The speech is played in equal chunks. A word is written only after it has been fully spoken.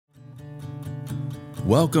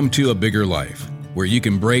Welcome to A Bigger Life, where you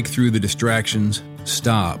can break through the distractions,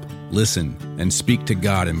 stop, listen, and speak to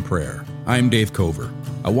God in prayer. I'm Dave Cover.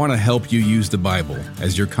 I want to help you use the Bible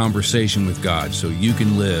as your conversation with God so you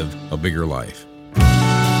can live a bigger life.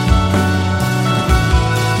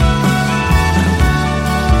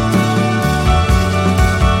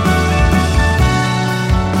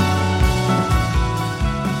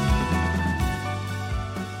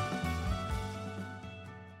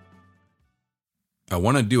 I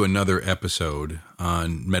want to do another episode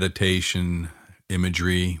on meditation,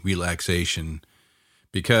 imagery, relaxation,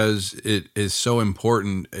 because it is so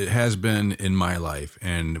important. It has been in my life,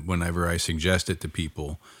 and whenever I suggest it to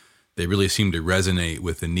people, they really seem to resonate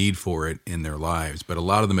with the need for it in their lives. But a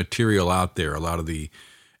lot of the material out there, a lot of the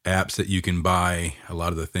apps that you can buy, a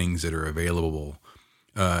lot of the things that are available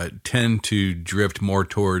tend to drift more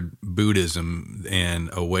toward Buddhism and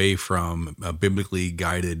away from a biblically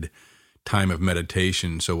guided time of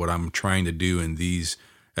meditation. So what I'm trying to do in these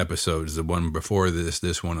episodes, the one before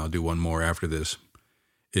this one, I'll do one more after this,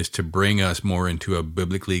 is to bring us more into a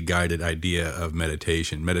biblically guided idea of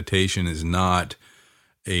meditation. Meditation is not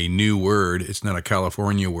a new word. It's not a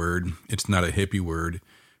California word. It's not a hippie word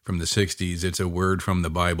from the 60s. It's a word from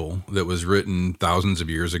the Bible that was written thousands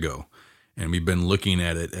of years ago. And we've been looking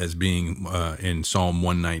at it as being in Psalm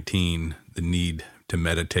 119, the need to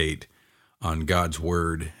meditate on God's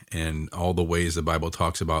word and all the ways the Bible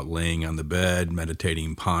talks about laying on the bed,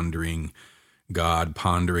 meditating, pondering God,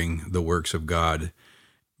 pondering the works of God.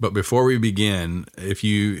 But before we begin, if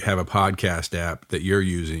you have a podcast app that you're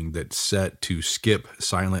using that's set to skip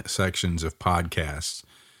silent sections of podcasts,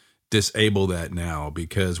 disable that now,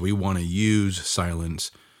 because we want to use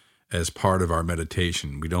silence as part of our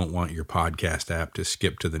meditation. We don't want your podcast app to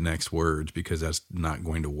skip to the next words, because that's not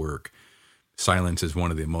going to work. Silence is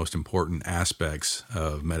one of the most important aspects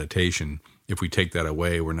of meditation. If we take that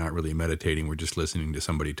away, we're not really meditating. We're just listening to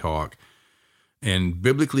somebody talk. And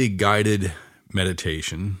biblically guided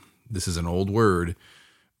meditation, this is an old word,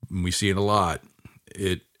 and we see it a lot.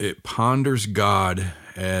 It ponders God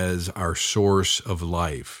as our source of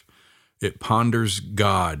life. It ponders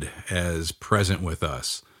God as present with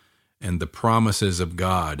us, and the promises of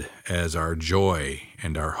God as our joy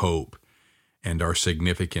and our hope and our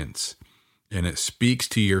significance. And it speaks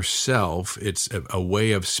to yourself. It's a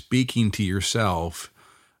way of speaking to yourself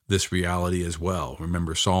this reality as well.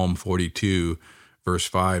 Remember Psalm 42, verse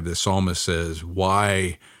 5, the psalmist says,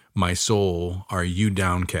 "Why, my soul, are you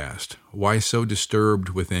downcast? Why so disturbed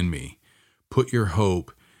within me? Put your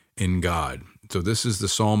hope in God." So this is the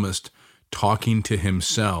psalmist talking to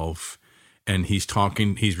himself, and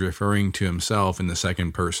he's referring to himself in the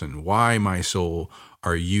second person. "Why, my soul,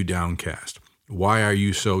 are you downcast? Why are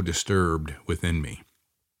you so disturbed within me?"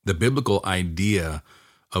 The biblical idea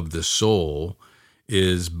of the soul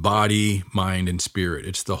is body, mind, and spirit.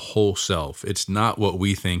 It's the whole self. It's not what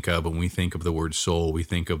we think of when we think of the word soul. We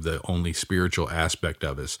think of the only spiritual aspect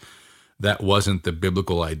of us. That wasn't the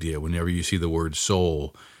biblical idea. Whenever you see the word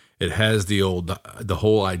soul, it has the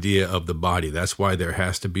whole idea of the body. That's why there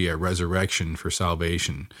has to be a resurrection for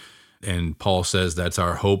salvation. And Paul says that's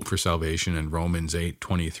our hope for salvation in Romans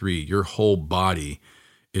 8:23. Your whole body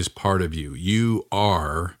is part of you. You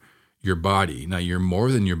are your body. Now, you're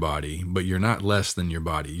more than your body, but you're not less than your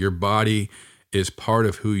body. Your body is part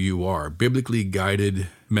of who you are. Biblically guided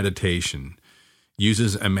meditation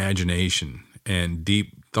uses imagination and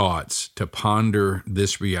deep thoughts to ponder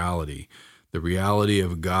this reality, the reality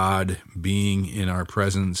of God being in our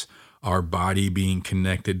presence, our body being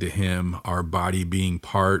connected to Him, our body being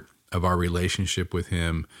part of our relationship with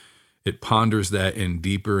Him. It ponders that in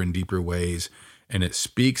deeper and deeper ways, and it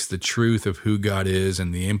speaks the truth of who God is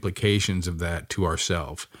and the implications of that to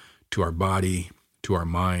ourselves, to our body, to our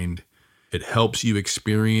mind. It helps you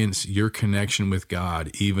experience your connection with God,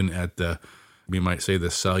 even at we might say, the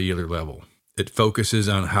cellular level. It focuses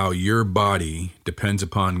on how your body depends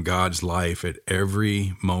upon God's life at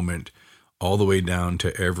every moment, all the way down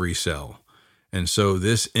to every cell. And so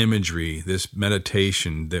this imagery, this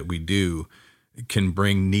meditation that we do, can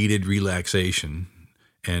bring needed relaxation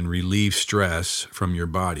and relieve stress from your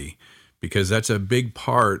body, because that's a big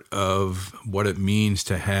part of what it means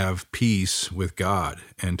to have peace with God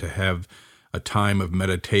and to have a time of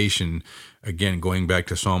meditation. Again, going back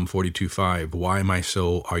to Psalm 42:5, "Why, my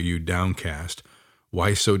soul, are you downcast?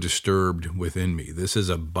 Why so disturbed within me?" This is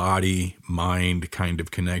a body-mind kind of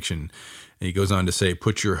connection. And he goes on to say,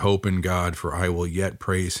 "Put your hope in God, for I will yet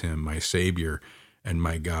praise Him, my Savior and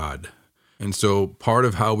my God." And so part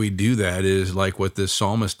of how we do that is like what this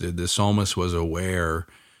psalmist did. The psalmist was aware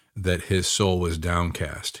that his soul was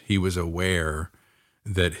downcast. He was aware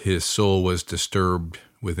that his soul was disturbed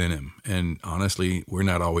within him. And honestly, we're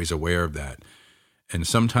not always aware of that. And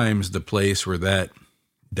sometimes the place where that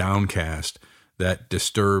downcast, that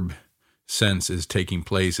disturbed sense is taking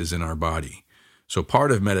place is in our body. So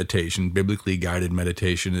part of meditation, biblically guided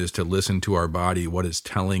meditation, is to listen to our body, what it's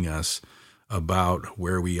telling us about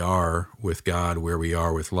where we are with God, where we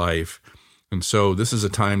are with life. And so this is a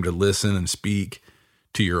time to listen and speak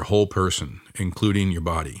to your whole person, including your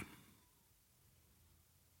body.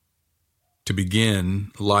 To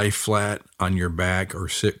begin, lie flat on your back or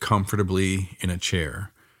sit comfortably in a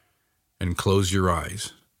chair and close your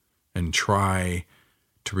eyes and try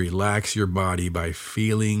to relax your body by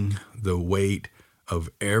feeling the weight of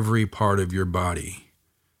every part of your body.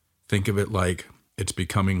 Think of it like it's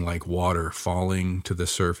becoming like water falling to the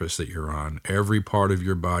surface that you're on. Every part of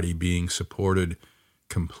your body being supported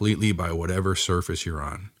completely by whatever surface you're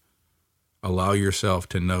on. Allow yourself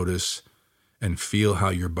to notice and feel how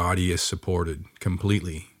your body is supported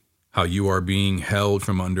completely, how you are being held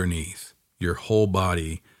from underneath. Your whole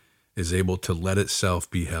body is able to let itself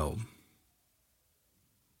be held.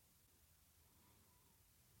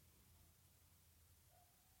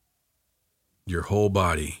 Your whole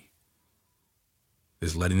body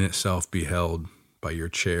is letting itself be held by your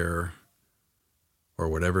chair or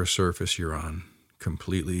whatever surface you're on,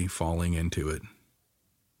 completely falling into it.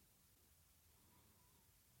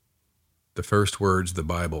 The first words of the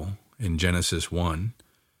Bible in Genesis 1,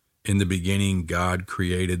 in the beginning God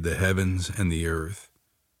created the heavens and the earth.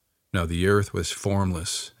 Now the earth was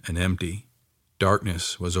formless and empty.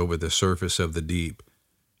 Darkness was over the surface of the deep,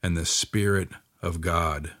 and the Spirit of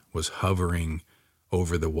God was hovering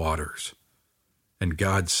over the waters. And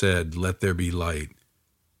God said, "Let there be light,"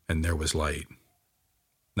 and there was light.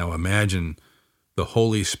 Now imagine the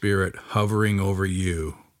Holy Spirit hovering over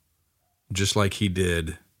you, just like he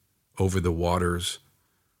did over the waters,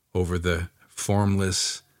 over the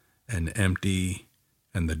formless and empty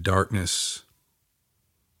and the darkness.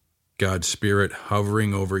 God's Spirit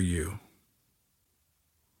hovering over you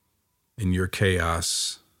in your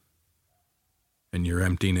chaos, in your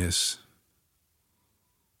emptiness,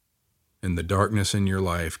 in the darkness in your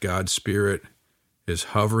life. God's Spirit is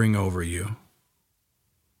hovering over you.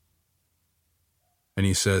 And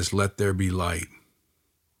he says, "Let there be light."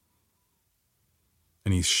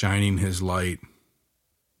 And he's shining his light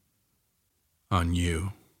on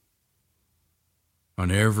you, on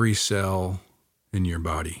every cell in your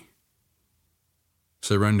body.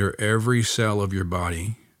 Surrender every cell of your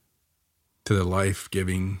body to the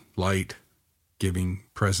life-giving, light-giving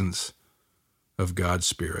presence of God's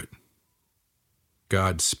Spirit.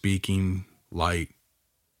 God speaking light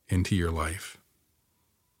into your life.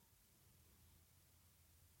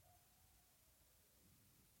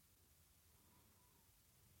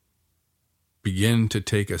 Begin to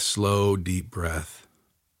take a slow, deep breath.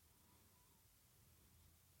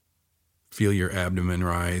 Feel your abdomen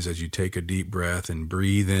rise as you take a deep breath and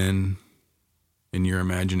breathe in your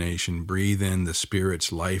imagination. Breathe in the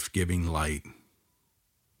Spirit's life-giving light.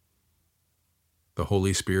 The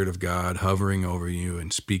Holy Spirit of God hovering over you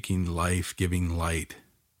and speaking life-giving light.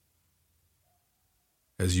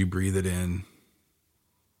 As you breathe it in,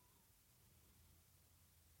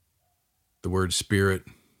 the word Spirit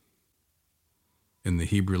in the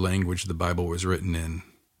Hebrew language the Bible was written in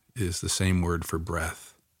is the same word for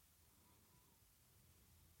breath.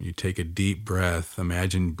 You take a deep breath,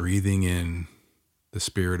 imagine breathing in the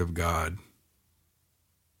Spirit of God,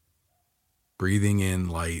 breathing in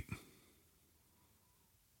light.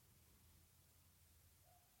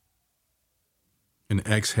 And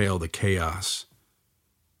exhale the chaos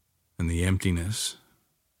and the emptiness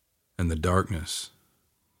and the darkness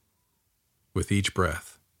with each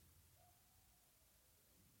breath.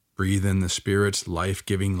 Breathe in the Spirit's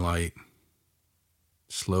life-giving light.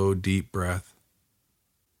 Slow, deep breath.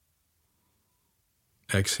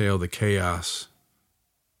 Exhale the chaos,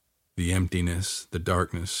 the emptiness, the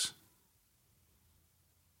darkness.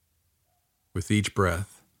 With each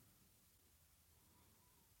breath,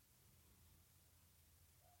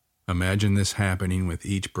 imagine this happening with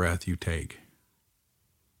each breath you take.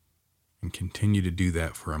 And continue to do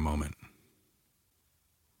that for a moment.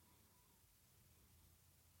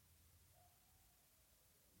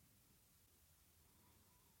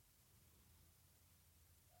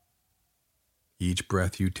 Each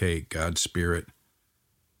breath you take, God's Spirit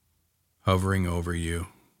hovering over you,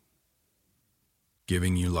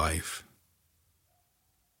 giving you life,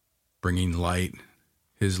 bringing light,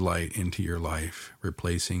 his light into your life,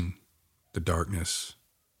 replacing the darkness,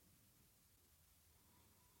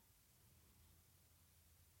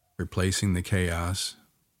 replacing the chaos,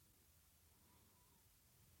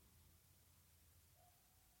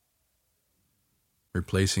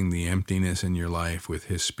 replacing the emptiness in your life with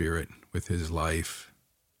His Spirit, with His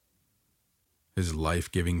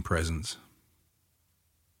life-giving presence.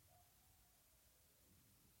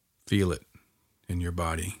 Feel it in your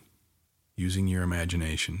body, using your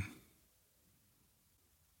imagination.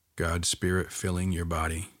 God's Spirit filling your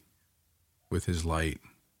body with His light,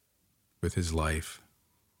 with His life.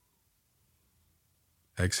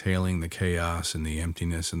 Exhaling the chaos and the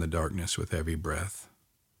emptiness and the darkness with every breath.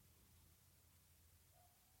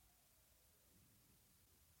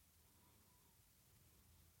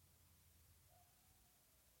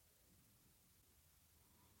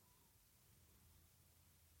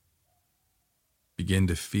 Begin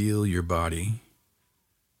to feel your body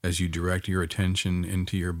as you direct your attention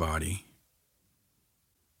into your body.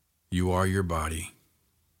 You are your body.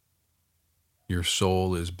 Your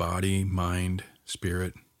soul is body, mind,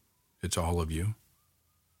 spirit. It's all of you.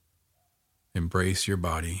 Embrace your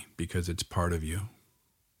body because it's part of you.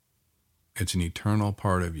 It's an eternal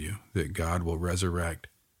part of you that God will resurrect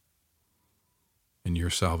in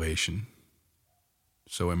your salvation.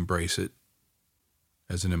 So embrace it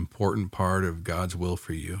as an important part of God's will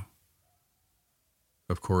for you.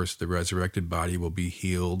 Of course, the resurrected body will be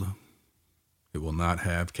healed. It will not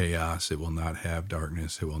have chaos. It will not have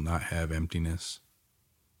darkness. It will not have emptiness.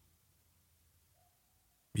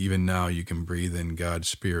 Even now, you can breathe in God's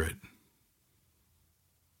Spirit.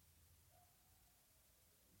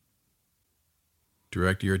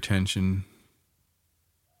 Direct your attention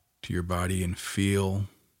to your body and feel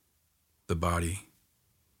the body.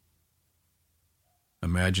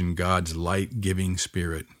 Imagine God's light-giving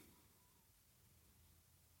Spirit,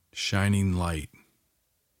 shining light,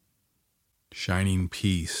 shining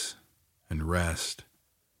peace and rest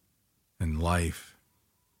and life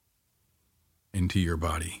into your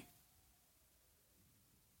body.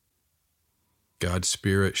 God's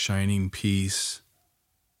Spirit shining peace,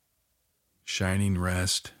 shining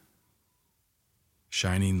rest,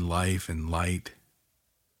 shining life and light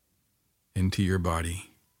into your body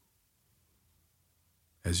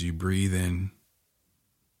as you breathe in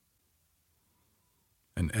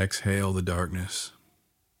and exhale the darkness,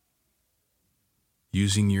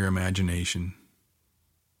 using your imagination.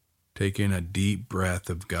 Take in a deep breath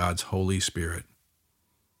of God's Holy Spirit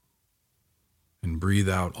and breathe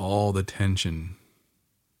out all the tension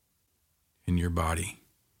in your body.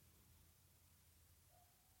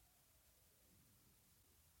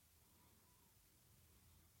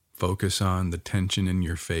 Focus on the tension in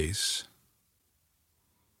your face,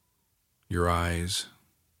 your eyes,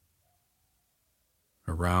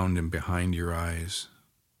 around and behind your eyes.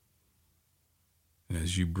 And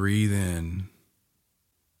as you breathe in,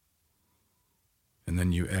 and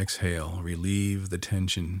then you exhale, relieve the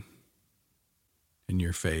tension in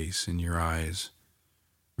your face, in your eyes.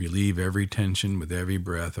 Relieve every tension with every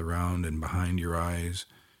breath around and behind your eyes,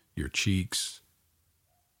 your cheeks,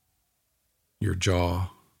 your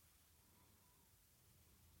jaw.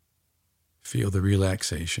 Feel the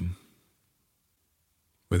relaxation.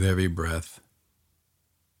 With every breath,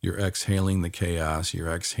 you're exhaling the chaos, you're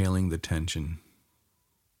exhaling the tension.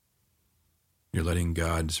 You're letting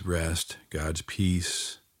God's rest, God's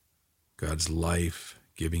peace, God's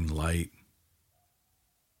life-giving light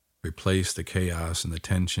replace the chaos and the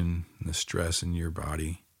tension and the stress in your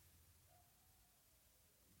body.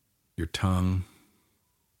 Your tongue,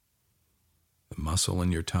 the muscle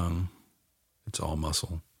in your tongue, it's all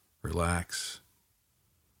muscle. Relax.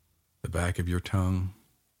 The back of your tongue.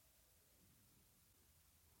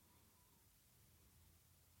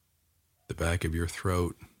 The back of your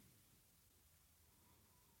throat.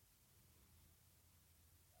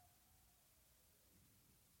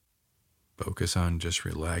 Focus on just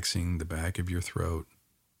relaxing the back of your throat,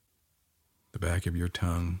 the back of your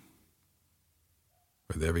tongue,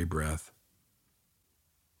 with every breath.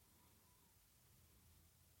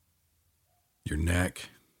 Your neck,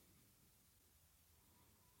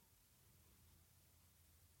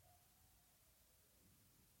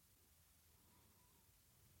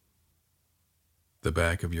 the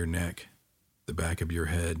back of your neck, the back of your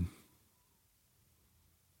head.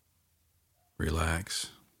 Relax.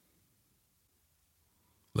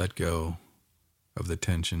 Let go of the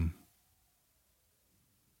tension.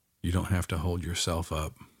 You don't have to hold yourself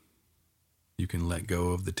up. You can let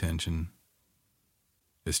go of the tension.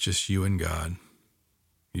 It's just you and God.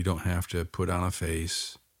 You don't have to put on a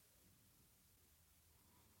face.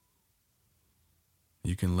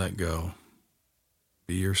 You can let go.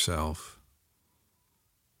 Be yourself.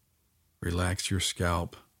 Relax your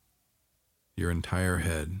scalp, your entire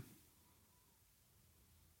head.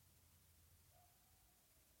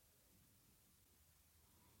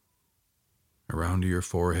 Around down to your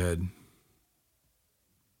forehead.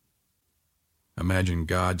 Imagine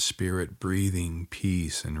God's Spirit breathing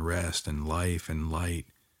peace and rest and life and light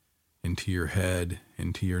into your head,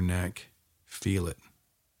 into your neck. Feel it.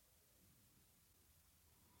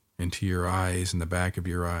 Into your eyes and the back of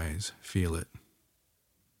your eyes. Feel it.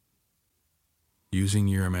 Using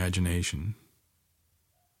your imagination,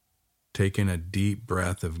 take in a deep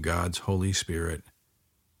breath of God's Holy Spirit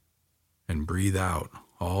and breathe out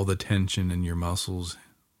all the tension in your muscles,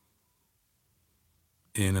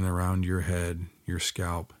 in and around your head, your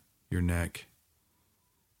scalp, your neck,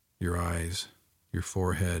 your eyes, your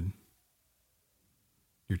forehead,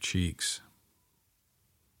 your cheeks,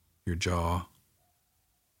 your jaw.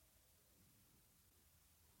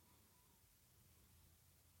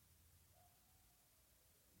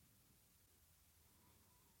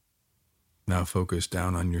 Now focus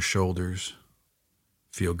down on your shoulders.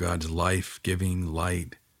 Feel God's life-giving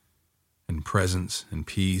light and presence and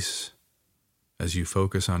peace as you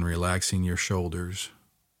focus on relaxing your shoulders.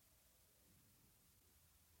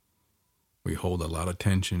 We hold a lot of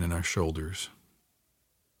tension in our shoulders.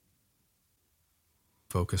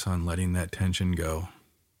 Focus on letting that tension go.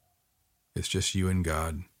 It's just you and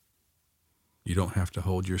God. You don't have to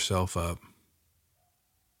hold yourself up.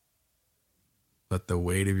 Let the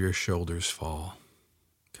weight of your shoulders fall,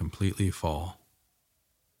 completely fall,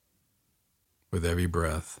 with every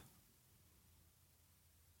breath.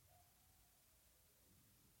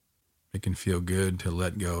 It can feel good to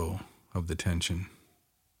let go of the tension.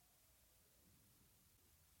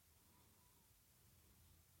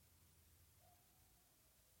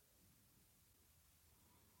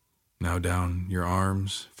 Now down your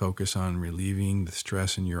arms, focus on relieving the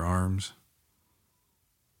stress in your arms.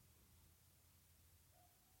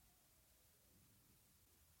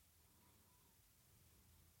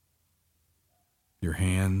 Your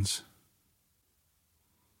hands.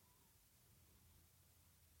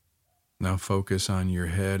 Now focus on your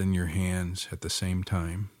head and your hands at the same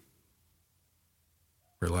time.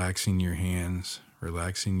 Relaxing your hands,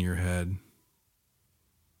 relaxing your head.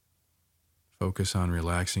 Focus on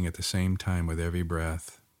relaxing at the same time with every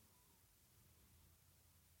breath.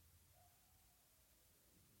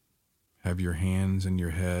 Have your hands and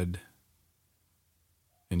your head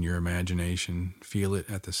and your imagination feel it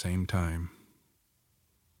at the same time.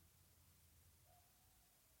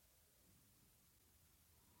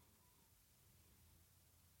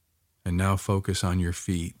 And now focus on your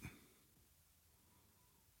feet,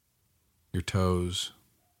 your toes,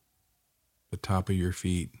 the top of your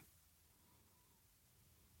feet.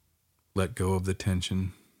 Let go of the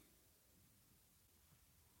tension.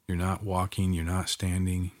 You're not walking, you're not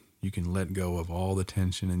standing. You can let go of all the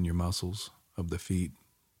tension in your muscles of the feet.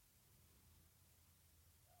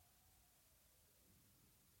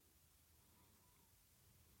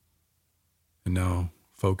 And now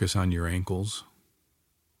focus on your ankles.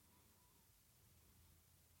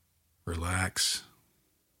 Relax.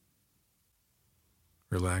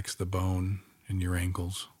 Relax the bone in your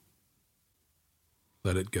ankles.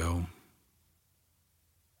 Let it go.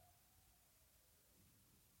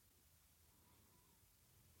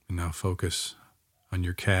 And now focus on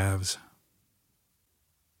your calves.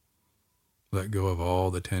 Let go of all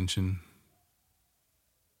the tension,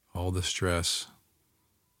 all the stress.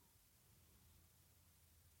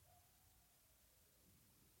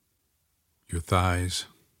 Your thighs.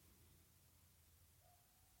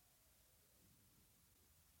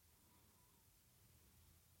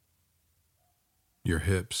 Your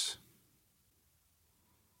hips.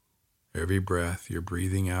 Every breath, you're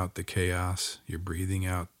breathing out the chaos, you're breathing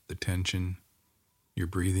out the tension, you're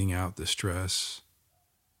breathing out the stress,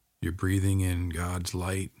 you're breathing in God's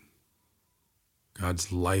light,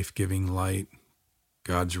 God's life-giving light,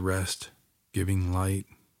 God's rest-giving light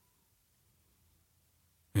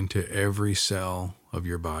into every cell of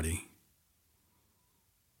your body.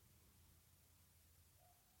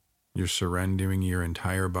 You're surrendering your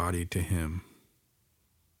entire body to Him.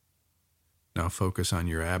 Now focus on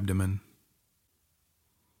your abdomen.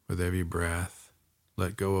 With every breath,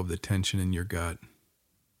 let go of the tension in your gut.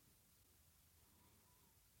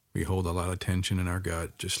 We hold a lot of tension in our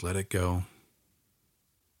gut. Just let it go.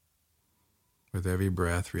 With every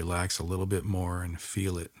breath, relax a little bit more and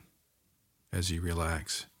feel it as you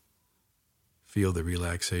relax. Feel the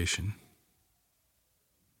relaxation.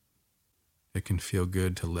 It can feel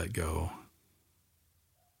good to let go.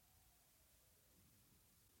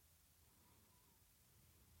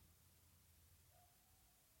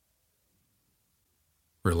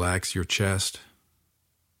 Relax your chest.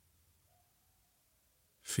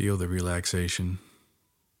 Feel the relaxation.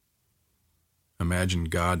 Imagine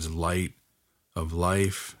God's light of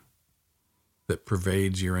life that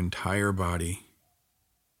pervades your entire body,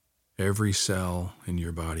 every cell in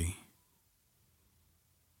your body,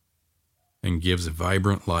 and gives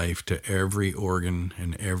vibrant life to every organ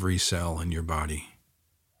and every cell in your body.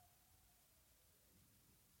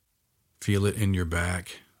 Feel it in your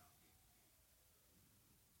back.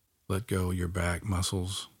 Let go your back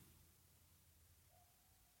muscles.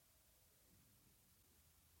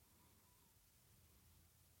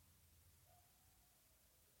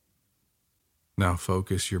 Now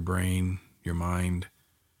focus your brain, your mind,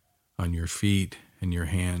 on your feet and your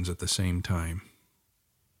hands at the same time.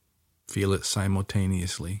 Feel it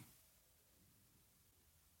simultaneously.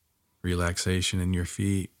 Relaxation in your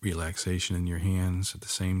feet, relaxation in your hands at the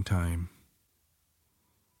same time.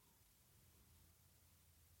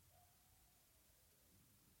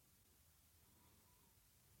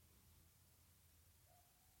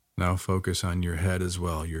 Now focus on your head as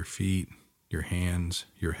well, your feet, your hands,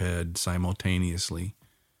 your head simultaneously.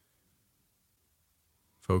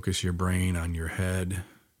 Focus your brain on your head,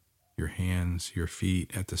 your hands, your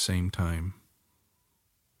feet at the same time.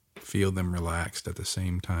 Feel them relaxed at the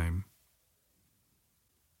same time.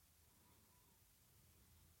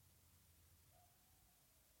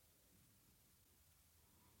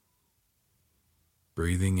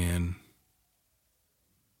 Breathing in,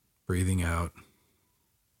 breathing out.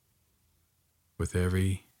 With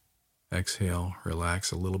every exhale,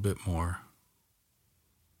 relax a little bit more.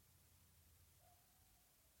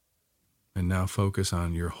 And now focus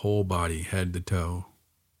on your whole body, head to toe,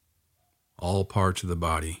 all parts of the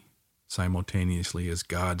body, simultaneously as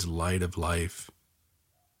God's light of life.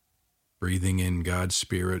 Breathing in God's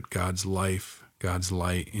spirit, God's life, God's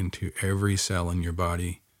light into every cell in your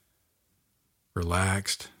body,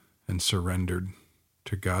 relaxed and surrendered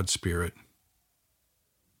to God's spirit,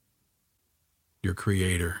 your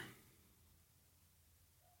creator.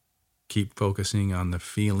 Keep focusing on the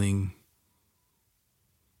feeling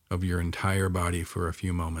of your entire body for a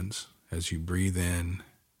few moments as you breathe in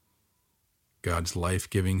God's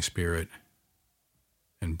life-giving spirit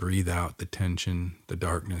and breathe out the tension, the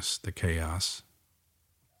darkness, the chaos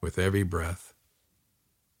with every breath.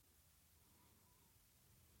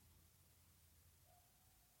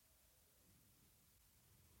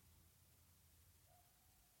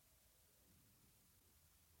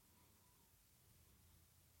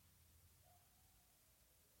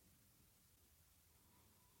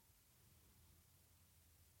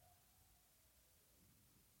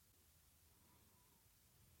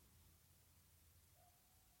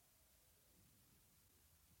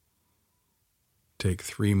 Take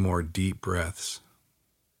 3 more deep breaths.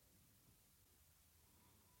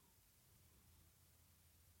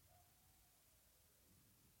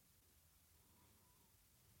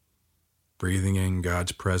 Breathing in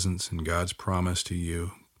God's presence and God's promise to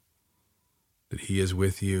you that He is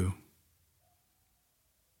with you.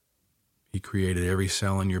 He created every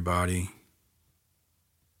cell in your body,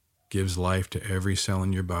 gives life to every cell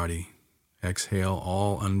in your body. Exhale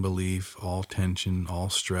all unbelief, all tension,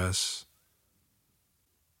 all stress.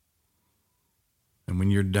 And when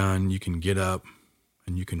you're done, you can get up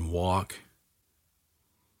and you can walk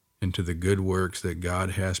into the good works that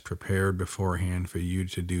God has prepared beforehand for you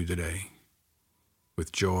to do today,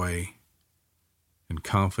 with joy and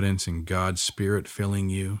confidence in God's Spirit filling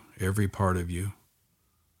you, every part of you,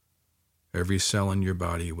 every cell in your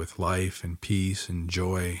body with life and peace and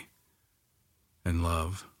joy and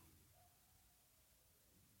love.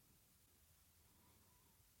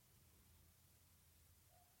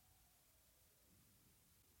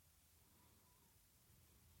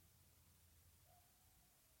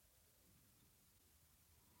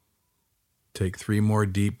 Take 3 more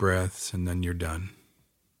deep breaths and then you're done.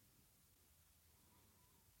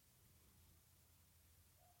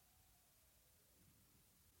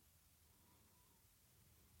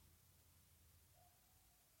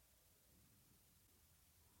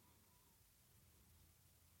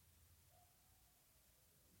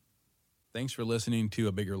 Thanks for listening to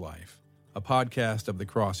A Bigger Life, a podcast of The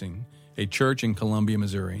Crossing, a church in Columbia,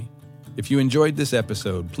 Missouri. If you enjoyed this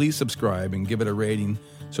episode, please subscribe and give it a rating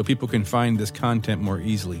so people can find this content more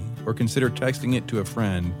easily, or consider texting it to a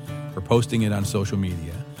friend or posting it on social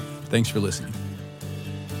media. Thanks for listening.